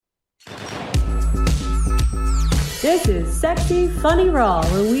This is Sexy Funny Raw,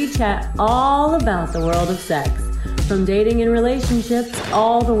 where we chat all about the world of sex, from dating and relationships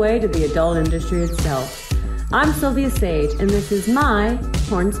all the way to the adult industry itself. I'm Sylvia Sage, and this is my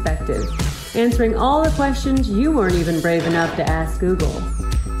Pornspective, answering all the questions you weren't even brave enough to ask Google.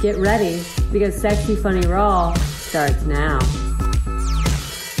 Get ready, because Sexy Funny Raw starts now.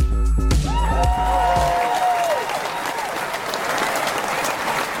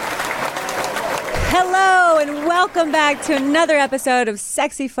 Hello and welcome back to another episode of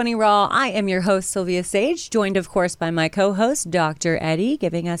Sexy Funny Raw. I am your host, Sylvia Sage, joined of course by my co-host, Dr. Eddie,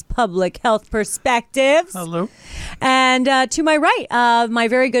 giving us public health perspectives. Hello. And to my right, my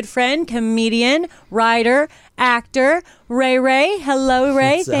very good friend, comedian, writer, actor, Ray Ray. Hello,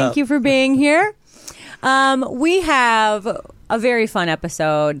 Ray. What's Thank up? you for being here. We have a very fun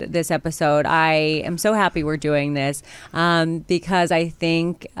episode this episode. I am so happy we're doing this because I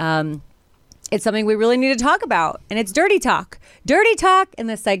think... it's something we really need to talk about, and it's dirty talk. Dirty talk and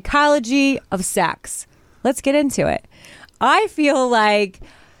the psychology of sex. Let's get into it. I feel like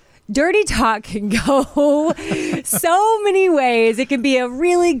dirty talk can go so many ways. It can be a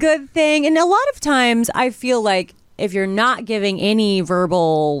really good thing, and a lot of times I feel like if you're not giving any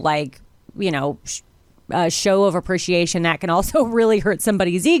verbal, show of appreciation, that can also really hurt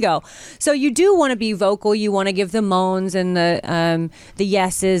somebody's ego. So you do want to be vocal. You want to give the moans and the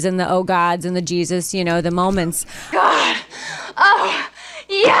yeses and the oh gods and the Jesus, the moments. God. Oh,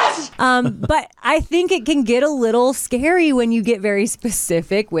 yes. But I think it can get a little scary when you get very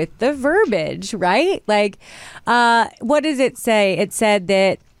specific with the verbiage, right? Like, what does it say? It said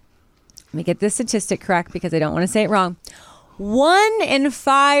that, let me get this statistic correct because I don't want to say it wrong. 1 in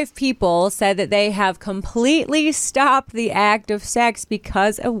 5 people said that they have completely stopped the act of sex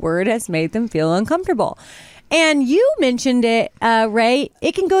because a word has made them feel uncomfortable. And you mentioned it, Ray.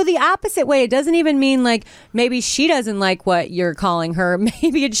 It can go the opposite way. It doesn't even mean like maybe she doesn't like what you're calling her.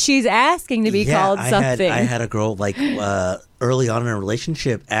 Maybe she's asking to be called something. I had a girl early on in a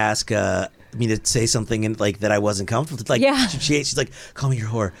relationship ask me to say something and that I wasn't comfortable with. She's like, "Call me your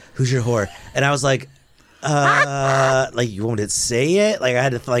whore. Who's your whore?" And I was like, you want me to say it? I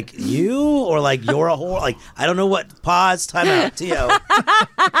had to you or you're a whore? I don't know what. Pause. Time out. Tio.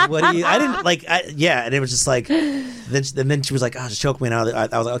 What do you? I didn't and it was just then she was like, "Oh, just choke me." And I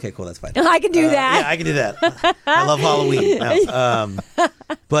was like, "Okay, cool, that's fine. I can do that. Yeah, I can do that. I love Halloween." No.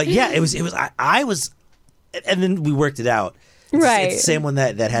 But yeah, it was. I was, and then we worked it out. Right. It's the same one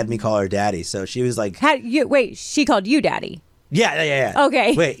that had me call her daddy. So she was like, wait, she called you daddy. Yeah.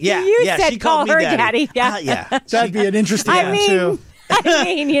 Okay. Wait, yeah. You yeah, said she call called me her daddy. daddy. Yeah. That'd be an interesting one, too. I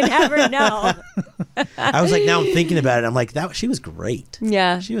mean, you never know. I was like, now I'm thinking about it. I'm like, she was great.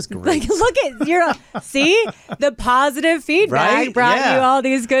 Yeah. She was great. Look at see the positive feedback Right? brought Yeah. you all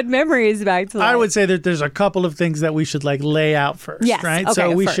these good memories back to life. I would say that there's a couple of things that we should lay out first, Yes, right? okay,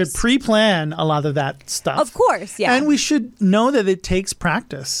 So we first. should pre-plan a lot of that stuff. Of course, yeah. And we should know that it takes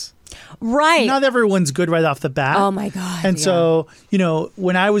practice. Right. Not everyone's good right off the bat. Oh my God. And yeah. so,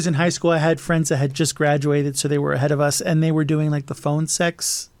 when I was in high school, I had friends that had just graduated, so they were ahead of us, and they were doing the phone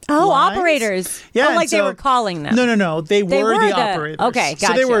sex. Oh, lines. operators. Yeah. Oh, and they were calling them. No. They were the operators. Okay, So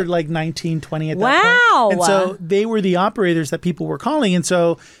they gotcha. were 19, 20 at that Wow. point. And so they were the operators that people were calling. And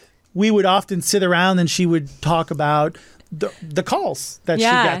so we would often sit around and she would talk about the calls that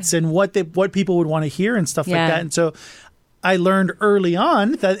Yeah. she gets and what people would want to hear and stuff Yeah. like that. And so I learned early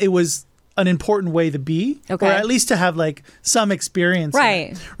on that it was an important way to be, Okay. or at least to have some experience in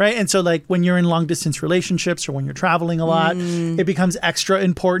Right. it, right? And so when you're in long distance relationships or when you're traveling a lot, it bemes extra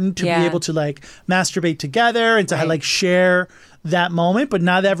important to Yeah. be able to masturbate together and to Right. share that moment. But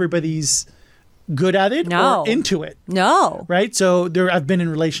not everybody's good at it No. or into it. No. Right. So I've been in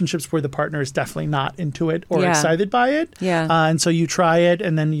relationships where the partner is definitely not into it or Yeah. excited by it. Yeah. And so you try it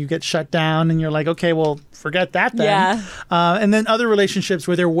and then you get shut down and you're like, okay, well, forget that then. Yeah. And then other relationships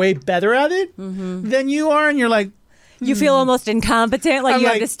where they're way better at it than you are. And you're like, You feel almost incompetent, like I'm you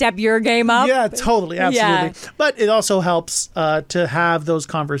have like- to step your game up. yeah, totally. Absolutely. Yeah. But it also helps to have those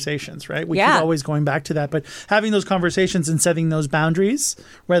conversations, right? We Yeah. keep always going back to that. But having those conversations and setting those boundaries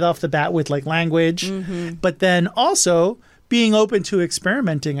right off the bat with language, Mm-hmm. but then also being open to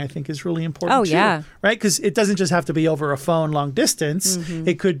experimenting, I think, is really important Oh, too. yeah. Right? Because it doesn't just have to be over a phone long distance. Mm-hmm.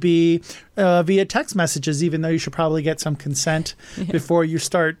 It could be via text messages, even though you should probably get some consent before you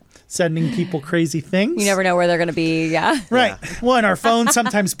start sending people crazy things. You never know where they're going to be. Yeah. Right. Well, and our phones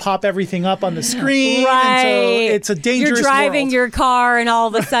sometimes pop everything up on the screen. Right. And so it's a dangerous You're driving world. your car and all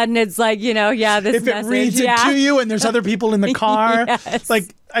of a sudden it's this If it message. reads it to you and there's other people in the car, Yes.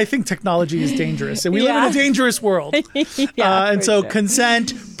 I think technology is dangerous. And we live Yeah. in a dangerous world. Yeah, And for so sure.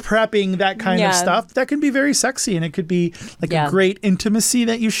 consent, prepping, that kind of stuff, that can be very sexy, and it could be like a great intimacy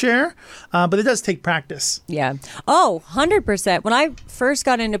that you share. But it does take practice. Yeah. Oh, 100%. When I first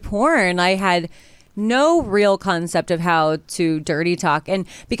got into porn, I had no real concept of how to dirty talk. And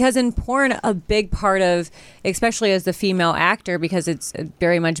because in porn, a big part of, especially as the female actor, because it's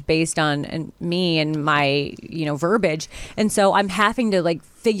very much based on me and my, verbiage. And so I'm having to like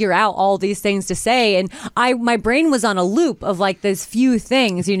figure out all these things to say. And my brain was on a loop of like this few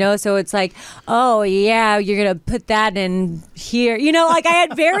things, so it's like, oh yeah, you're going to put that in here. Like I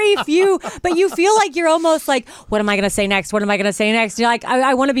had very few, but you feel like you're almost like, what am I going to say next? What am I going to say next? You're like,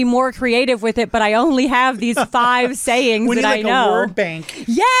 I want to be more creative with it, but I only have these 5 sayings we that need like I know. A word bank.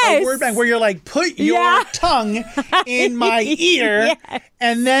 Yes. A word bank where you're like, put your tongue in my ear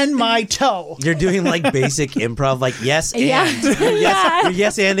and then my toe. You're doing like basic improv, like yes and. You're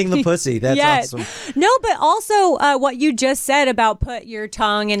yes anding the pussy. That's awesome. No, but also what you just said about put your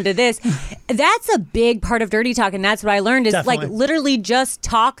tongue into this, that's a big part of dirty talk. And that's what I learned is Definitely. like literally just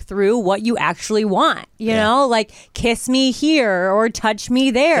talk through what you actually want, you know, like kiss me here or touch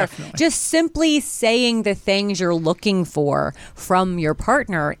me there. Definitely. Just simply saying the things you're looking for from your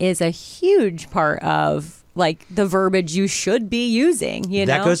partner is a huge part of like the verbiage you should be using,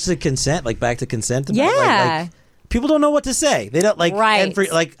 That goes to consent, like back to consent. Yeah. Like, people don't know what to say. They don't like, Right. and for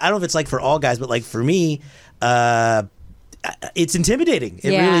like, I don't know if it's like for all guys, but like for me, it's intimidating. It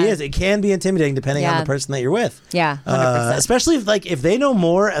really is. It can be intimidating depending on the person that you're with. Yeah, 100%. Especially if they know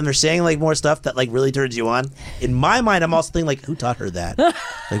more and they're saying like more stuff that like really turns you on. In my mind, I'm also thinking like, who taught her that?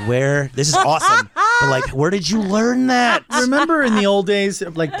 Like where? This is awesome. But like, where did you learn that? Remember in the old days,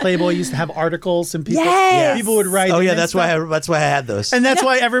 like Playboy used to have articles and people would write. Oh yeah, in that's why I had those. And that's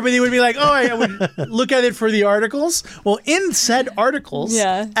why everybody would be like, oh, I would look at it for the articles. Well, in said articles,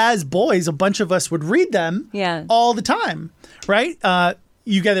 as boys, a bunch of us would read them all the time, right?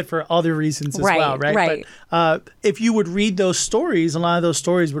 You get it for other reasons as well, right? Right. But if you would read those stories, a lot of those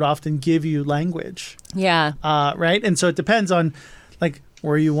stories would often give you language. Yeah. Right? And so it depends on like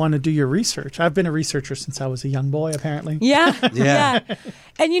where you want to do your research. I've been a researcher since I was a young boy, apparently. Yeah.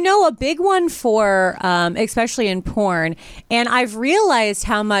 And a big one for, especially in porn, and I've realized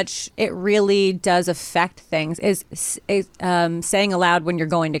how much it really does affect things, is saying aloud when you're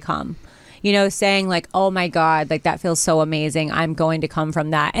going to come. Saying like, oh my God, like that feels so amazing. I'm going to come from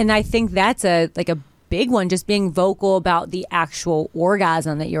that. And I think that's a big one, just being vocal about the actual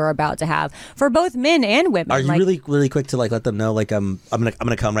orgasm that you're about to have for both men and women. Are you really, really quick to like let them know like I'm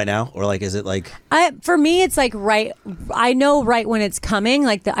gonna come right now, or like is it like? For me, it's like I know right when it's coming,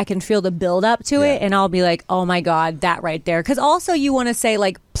 like I can feel the build up to it, and I'll be like, oh my God, that right there. Because also you want to say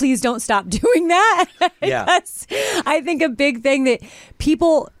like, please don't stop doing that. That's, I think, a big thing that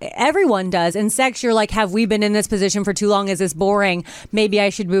everyone does in sex. You're like, have we been in this position for too long? Is this boring? Maybe I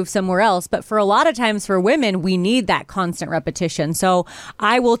should move somewhere else. But for a lot of times for women, we need that constant repetition. So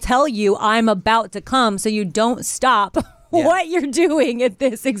I will tell you, I'm about to come, so you don't stop what you're doing at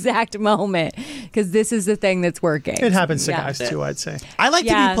this exact moment, because this is the thing that's working. It happens to guys too, I'd say. I like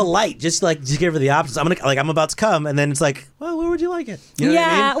to be polite, just give her the options. I'm about to come, and then it's like, well, where would you like it? You know what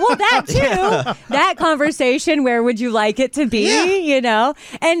I mean? Well, that too. That conversation, where would you like it to be?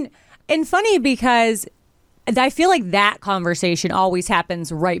 And funny because I feel like that conversation always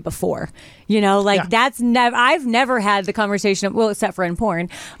happens right before. That's I've never had the conversation, well, except for in porn,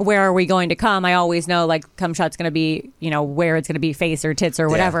 where are we going to come? I always know like cum shot's going to be, where it's going to be, face or tits or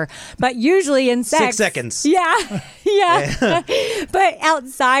whatever. But usually in sex, 6 seconds. Yeah. But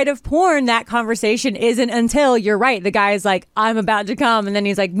outside of porn, that conversation isn't until, you're right, the guy's like, I'm about to come, and then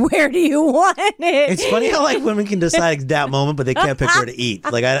he's like, where do you want it? It's funny how like women can decide that moment, but they can't pick where to eat.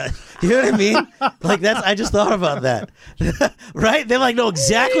 Like you know what I mean? Like I just thought about that. Right? They like know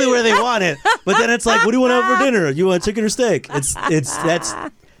exactly where they want it. But then it's like, what do you want over dinner? You want chicken or steak? That's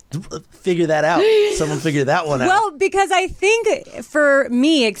figure that out. Someone figure that one out. Well, because I think for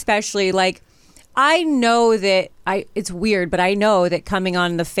me especially, like I know that it's weird, but I know that coming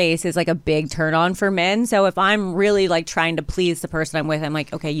on the face is like a big turn on for men. So if I'm really like trying to please the person I'm with, I'm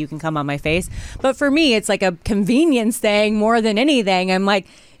like, okay, you can come on my face. But for me, it's like a convenience thing more than anything. I'm like,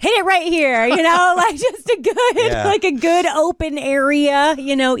 hit it right here, like just a good, like a good open area,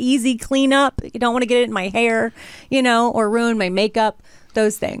 easy cleanup. You don't want to get it in my hair, or ruin my makeup.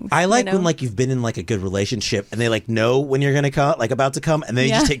 Those things. I like when like you've been in like a good relationship and they like know when you're gonna come, like about to come, and then they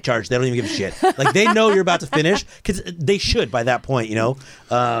just take charge. They don't even give a shit. Like they know you're about to finish, because they should by that point,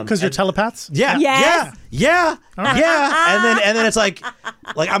 Because you're telepaths. Yeah. And then it's like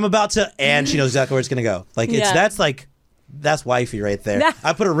I'm about to, and she knows exactly where it's gonna go. Like that's wifey right there.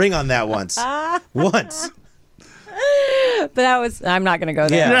 I put a ring on that once. But I'm not going to go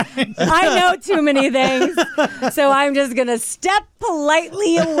there. Yeah. I know too many things. So I'm just going to step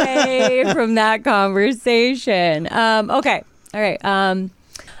politely away from that conversation. Okay. All right.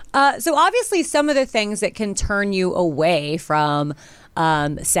 So obviously some of the things that can turn you away from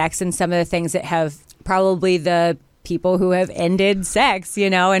sex, and some of the things that have probably the people who have ended sex,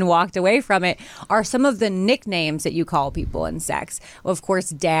 and walked away from it, are some of the nicknames that you call people in sex. Of course,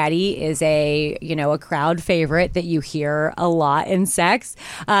 daddy is a crowd favorite that you hear a lot in sex.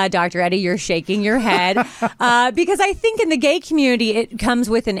 Dr. Eddie, you're shaking your head because I think in the gay community, it comes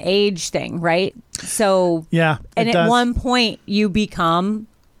with an age thing, right? So, yeah, and at one point you become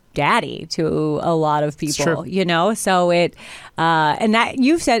daddy to a lot of people, so it and that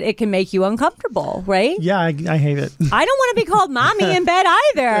you've said it can make you uncomfortable, right? Yeah, I hate it. I don't want to be called mommy in bed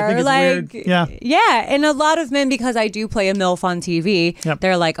either. I think it's weird. Yeah, and a lot of men, because I do play a MILF on TV,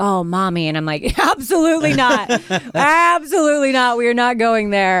 they're like, oh, mommy, and I'm like, absolutely not. Absolutely not. We're not going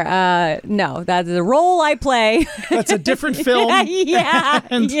there. No, that's the role I play. That's a different film.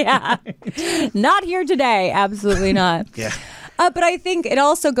 Yeah. Not here today. Absolutely not. Yeah. But I think it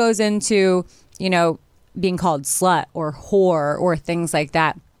also goes into, being called slut or whore or things like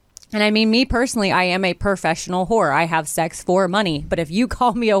that. And I mean, me personally, I am a professional whore. I have sex for money. But if you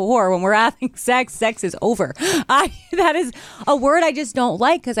call me a whore when we're having sex, sex is over. That is a word I just don't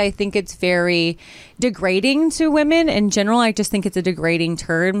like, because I think it's very degrading to women in general. I just think it's a degrading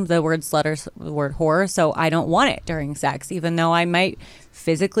term, the word slut or the word whore. So I don't want it during sex, even though I might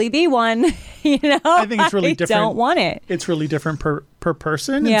physically be one. I think it's really different. I don't want it. It's really different per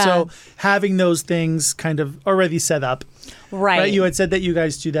person. And so having those things kind of already set up. Right. You had said that you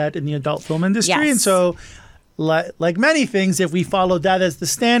guys do that in the adult film industry. Yes. And so like many things, if we follow that as the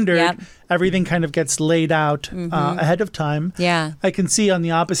standard, everything kind of gets laid out ahead of time. Yeah. I can see on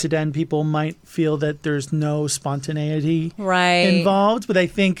the opposite end, people might feel that there's no spontaneity involved. But I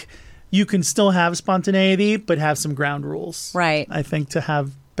think you can still have spontaneity, but have some ground rules. Right. I think to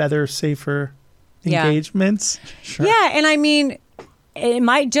have better, safer engagements. Sure. Yeah. And I mean, it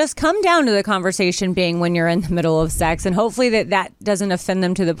might just come down to the conversation being when you're in the middle of sex, and hopefully that doesn't offend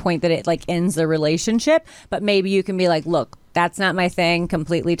them to the point that it like ends the relationship. But maybe you can be like, look, that's not my thing,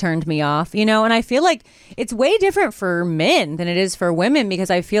 completely turned me off, and I feel like it's way different for men than it is for women, because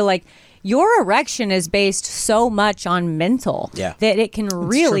I feel like your erection is based so much on mental that it can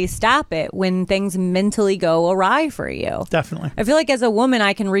really stop it when things mentally go awry for you. Definitely. I feel like as a woman,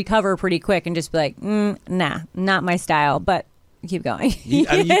 I can recover pretty quick and just be like, nah, not my style. But keep going.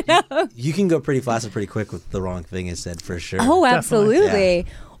 You can go pretty fast and pretty quick with the wrong thing is said, for sure. Oh, absolutely. Yeah.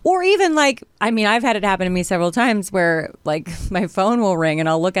 Or even like, I mean, I've had it happen to me several times where like my phone will ring and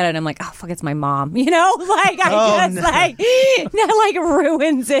I'll look at it and I'm like, oh, fuck, it's my mom. Like that like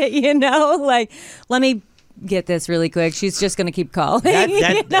ruins it, like, let me get this really quick. She's just going to keep calling.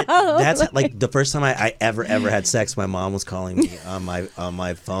 That's like the first time I ever had sex. My mom was calling me on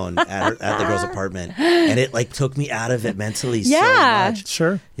my phone at the girl's apartment, and it like took me out of it mentally so much.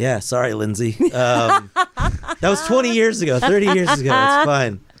 Sure. Yeah. Sorry, Lindsay. That was 20 years ago, 30 years ago. It's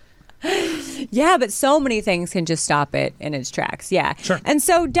fine. Yeah, but so many things can just stop it in its tracks. Yeah. Sure. And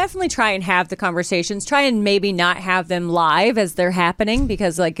so definitely try and have the conversations. Try and maybe not have them live as they're happening,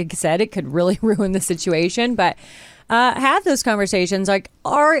 because like I said, it could really ruin the situation. But have those conversations. Like,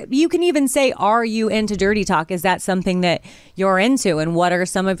 you can even say, are you into dirty talk? Is that something that you're into? And what are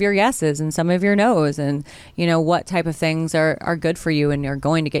some of your yeses and some of your nos? And, what type of things are good for you and are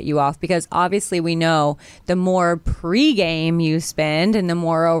going to get you off? Because obviously we know the more pregame you spend and the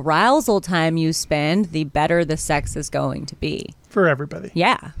more arousal time you spend, the better the sex is going to be. For everybody.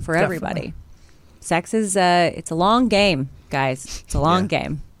 Yeah, for everybody. Sex is, it's a long game, guys. It's a long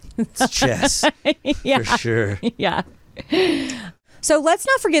game. It's chess, for sure. Yeah. So let's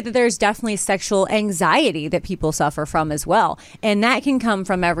not forget that there's definitely sexual anxiety that people suffer from as well. And that can come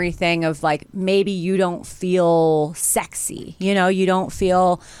from everything of like, maybe you don't feel sexy. You don't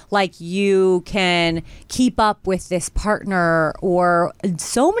feel like you can keep up with this partner, or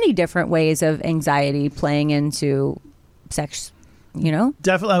so many different ways of anxiety playing into sex,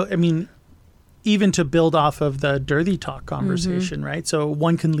 Definitely. I mean, even to build off of the dirty talk conversation, right? So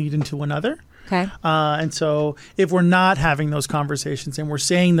one can lead into another. Okay. And so if we're not having those conversations and we're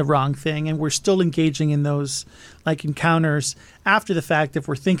saying the wrong thing and we're still engaging in those like encounters after the fact, if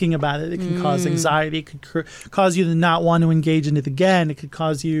we're thinking about it, it can cause anxiety. It could cause you to not want to engage in it again. It could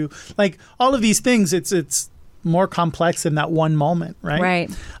cause you like all of these things. It's more complex than that one moment, right?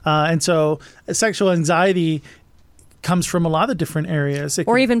 Right. And so sexual anxiety comes from a lot of different areas.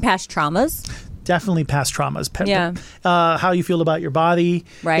 Or even past traumas. definitely past traumas. How you feel about your body,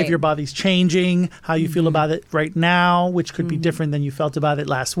 if your body's changing, how you feel about it right now, which could be different than you felt about it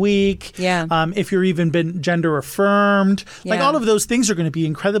last week. If you're even been gender affirmed, like all of those things are going to be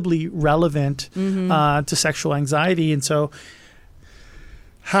incredibly relevant to sexual anxiety. And so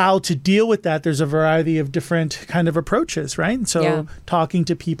how to deal with that, there's a variety of different kind of approaches, right? And so talking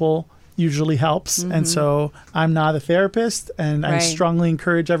to people usually helps. And so I'm not a therapist, and I strongly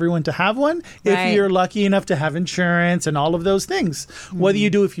encourage everyone to have one if you're lucky enough to have insurance and all of those things. What do you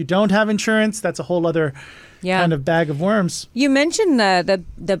do if you don't have insurance? That's a whole other kind of bag of worms. You mentioned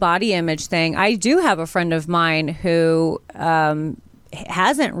the body image thing. I do have a friend of mine who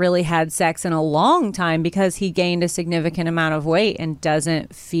hasn't really had sex in a long time because he gained a significant amount of weight and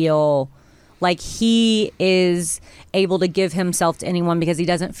doesn't feel like he is able to give himself to anyone because he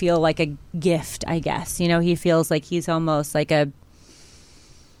doesn't feel like a gift, I guess. You know, he feels like he's almost like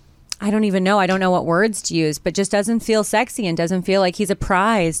I don't even know. I don't know what words to use, but just doesn't feel sexy and doesn't feel like he's a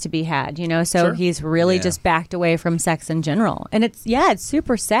prize to be had, you know? So he's really just backed away from sex in general. And it's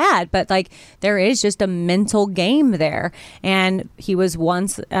super sad, but like there is just a mental game there. And he was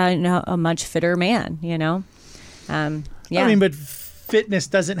once a much fitter man, you know? I mean, but fitness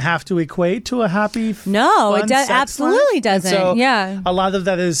doesn't have to equate to a happy, it absolutely doesn't. So a lot of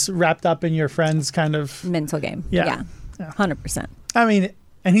that is wrapped up in your friend's kind of mental game. Yeah. 100%. I mean,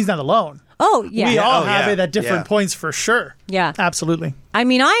 and he's not alone. Oh, yeah. We all have it at different points for sure. Yeah. Absolutely. I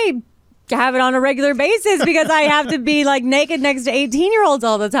mean, I have it on a regular basis because I have to be like naked next to 18-year-olds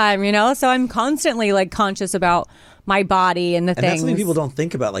all the time, you know? So I'm constantly like conscious about my body and the things. And that's something people don't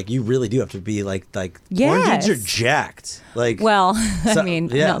think about. Like, you really do have to be like porn dudes are jacked. Like, well, I mean,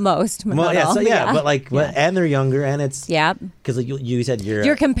 not most. Not all, but like, and they're younger, and it's because like you said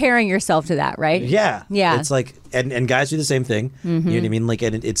you're comparing yourself to that, right? Yeah. It's like, and guys do the same thing. You know what I mean? Like,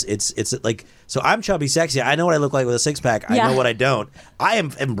 and it's like, so I'm chubby sexy. I know what I look like with a six pack. I know what I don't. I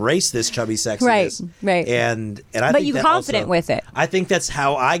embrace this chubby sexiness. Right. And I but think you're confident with it. I think that's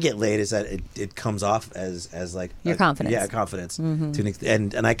how I get laid. Is that it comes off as like your confidence. Yeah, confidence. To an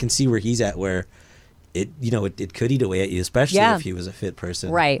extent. And I can see where he's at, where it could eat away at you, especially if he was a fit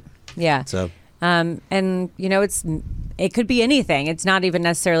person. Right. Yeah. So. And you know, it could be anything. It's not even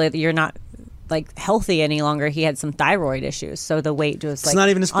necessarily that you're not like healthy any longer. He had some thyroid issues, so the weight just like it's not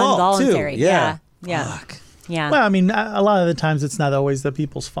even his fault, involuntary. Too. Yeah. Fuck. Yeah. Well, I mean, a lot of the times it's not always the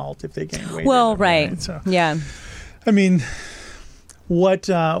people's fault if they gain weight. Well, right. So, I mean, what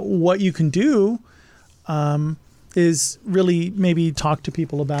you can do is really maybe talk to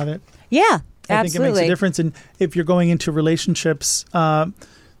people about it. Yeah, I think it makes a difference. And if you're going into relationships,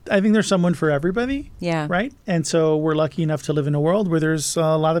 I think there's someone for everybody. Yeah. Right? And so we're lucky enough to live in a world where there's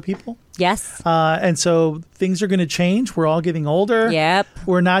a lot of people. Yes. And so things are going to change. We're all getting older. Yep.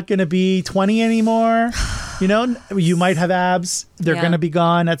 We're not going to be 20 anymore. You know, you might have abs. They're going to be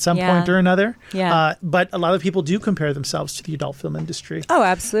gone at some point or another. Yeah. But a lot of people do compare themselves to the adult film industry. Oh,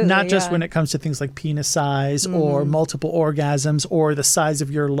 absolutely. Not just when it comes to things like penis size or multiple orgasms or the size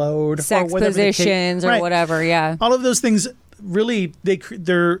of your load. Sex or positions or whatever, All of those things really,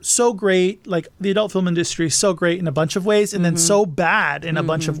 they're so great. Like the adult film industry is so great in a bunch of ways and then so bad in a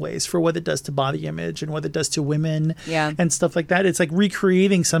bunch of ways for what it does to body image and what it does to women and stuff like that. It's like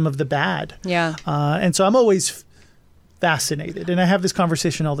recreating some of the bad. Yeah. And so I'm always fascinated, and I have this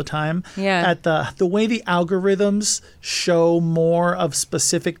conversation all the time at the way the algorithms show more of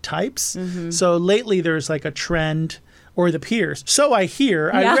specific types. So lately there's like a trend, or the peers. So I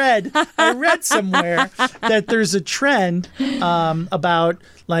hear, I read somewhere that there's a trend about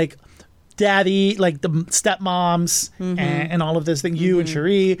like daddy, like the stepmoms and all of this thing, you and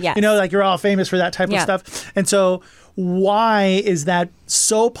Cherie, you know, like you're all famous for that type of stuff. And so why is that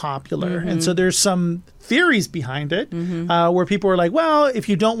so popular? And so there's some theories behind it where people are like, well, if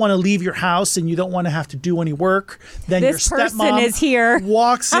you don't want to leave your house and you don't want to have to do any work, then this your stepmom is here.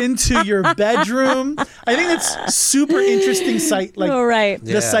 walks into your bedroom. I think it's super interesting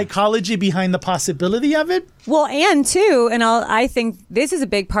the psychology behind the possibility of it. Well, and too, and I think this is a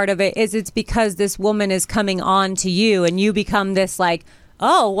big part of it, is it's because this woman is coming on to you and you become this like,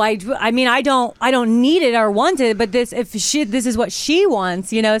 oh, I mean, I don't need it or want it, but this is what she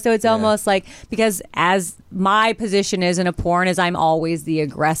wants, you know? So it's almost like, because as my position is in a porn is I'm always the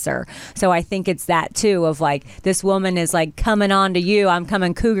aggressor. So I think it's that too, of like, this woman is like coming on to you, I'm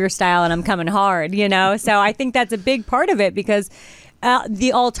coming cougar style and I'm coming hard, you know? So I think that's a big part of it, because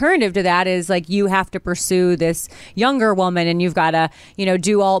the alternative to that is like you have to pursue this younger woman and you've got to, you know,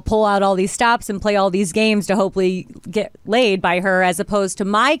 pull out all these stops and play all these games to hopefully get laid by her, as opposed to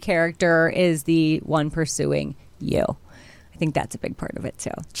my character is the one pursuing you. I think that's a big part of it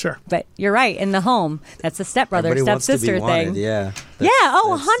too. Sure. But you're right. In the home, that's a stepbrother, stepsister thing. Yeah. Yeah.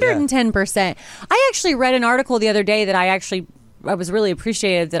 Oh, 110%. I actually read an article the other day that I was really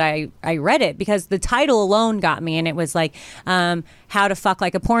appreciative that I read it because the title alone got me, and it was like how to fuck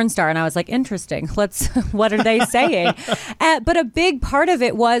like a porn star, and I was like, interesting. What are they saying? But a big part of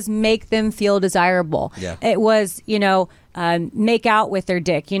it was make them feel desirable. Yeah. It was, make out with their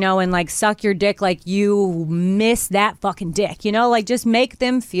dick, and like suck your dick like you miss that fucking dick, like just make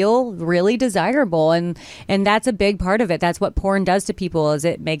them feel really desirable, and that's a big part of it. That's what porn does to people, is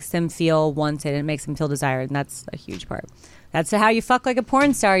it makes them feel wanted and it makes them feel desired, and that's a huge part. That's how you fuck like a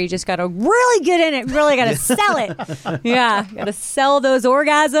porn star. You just got to really get in it. Really got to sell it. Yeah. Got to sell those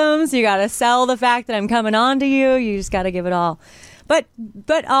orgasms. You got to sell the fact that I'm coming on to you. You just got to give it all. But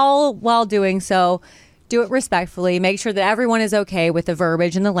all while doing so, do it respectfully. Make sure that everyone is okay with the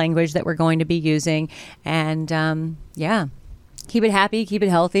verbiage and the language that we're going to be using. And, keep it happy. Keep it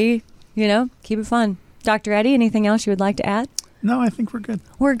healthy. Keep it fun. Dr. Eddie, anything else you would like to add? No, I think we're good.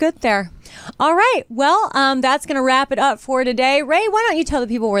 We're good there. All right. Well, that's going to wrap it up for today. Ray, why don't you tell the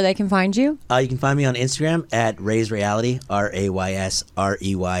people where they can find you? You can find me on Instagram at Ray's Reality, RaysReality,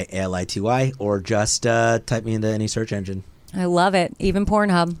 or just type me into any search engine. I love it. Even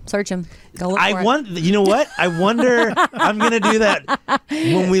Pornhub. Search him. Go look for it. You know what? I wonder. I'm going to do that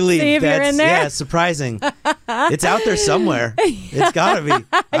when we leave. See if you're in there? Yeah, surprising. It's out there somewhere. It's got to be.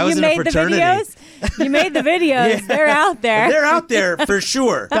 I was in a fraternity. The videos? You made the videos. Yeah. They're out there. They're out there for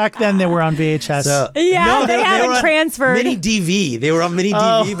sure. Back then, they were on VHS. They haven't transferred. Mini DV. They were on Mini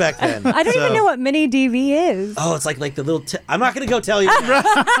DV back then. I don't even know what Mini DV is. Oh, it's like the little... I'm not going to go tell you.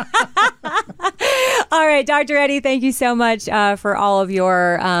 All right, Dr. Eddie, thank you so much for all of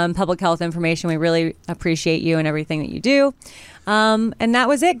your public health information. We really appreciate you and everything that you do. And that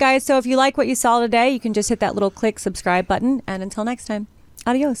was it, guys. So if you like what you saw today, you can just hit that little click subscribe button. And until next time,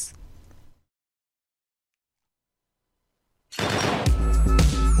 adios.